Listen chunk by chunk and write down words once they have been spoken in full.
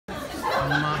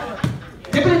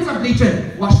Dip it in some bleach,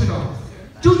 wash it off.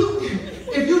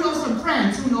 If you know some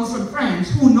friends who know some friends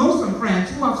who know some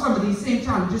friends who have some of these same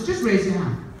challenges, just raise your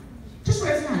hand. Just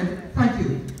raise your hand. Thank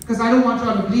you. Because I don't want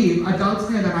y'all to believe, adults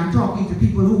here, that I'm talking to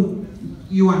people who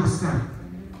you understand.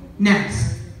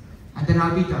 Next. And then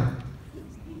I'll be done.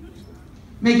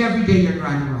 Make every day your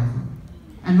grand arrival.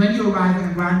 And when you arrive in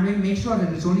a grand ring, make sure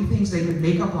that it's only things they can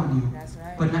make up on you,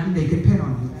 right, but nothing they can pin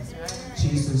on you. Right.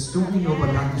 Jesus, don't we know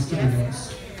what that is to the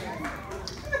next?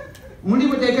 Only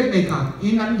what they can make up,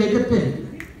 ain't nothing they can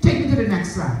pin. Take me to the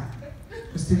next slide.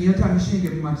 Because to your time machine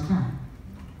give me much time.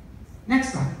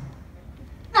 Next slide.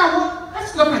 Now,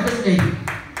 let's look at this lady.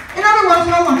 In other words,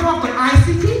 I want to talk about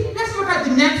ICT. Let's look at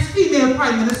the next female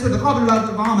Prime Minister of the Commonwealth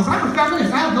of Bahamas. I'm a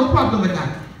feminist. I have no problem with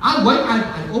that. I'll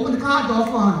open the car door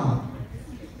for her and all.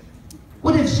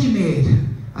 What if she made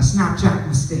a Snapchat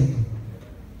mistake?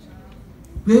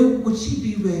 Where would she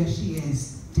be where she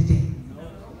is today?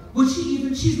 Would she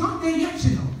even, she's not there yet,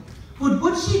 you know. But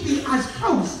would she be as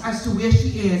close as to where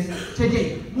she is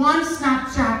today? One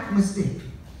Snapchat mistake.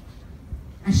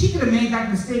 And she could have made that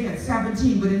mistake at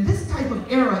 17, but in this type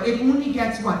of era, it only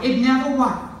gets what? It never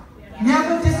what?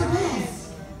 Never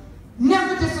disappears.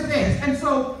 Never disappears. And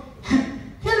so,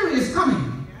 Hillary is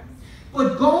coming.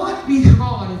 But God be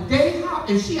God,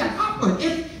 if she had happened,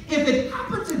 if it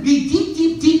happened to be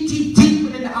deep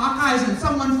within the archives and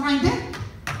someone find it,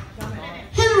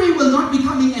 Hillary will not be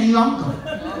coming any longer.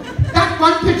 That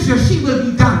one picture, she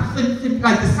will be done,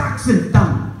 like the Saxons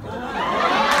done.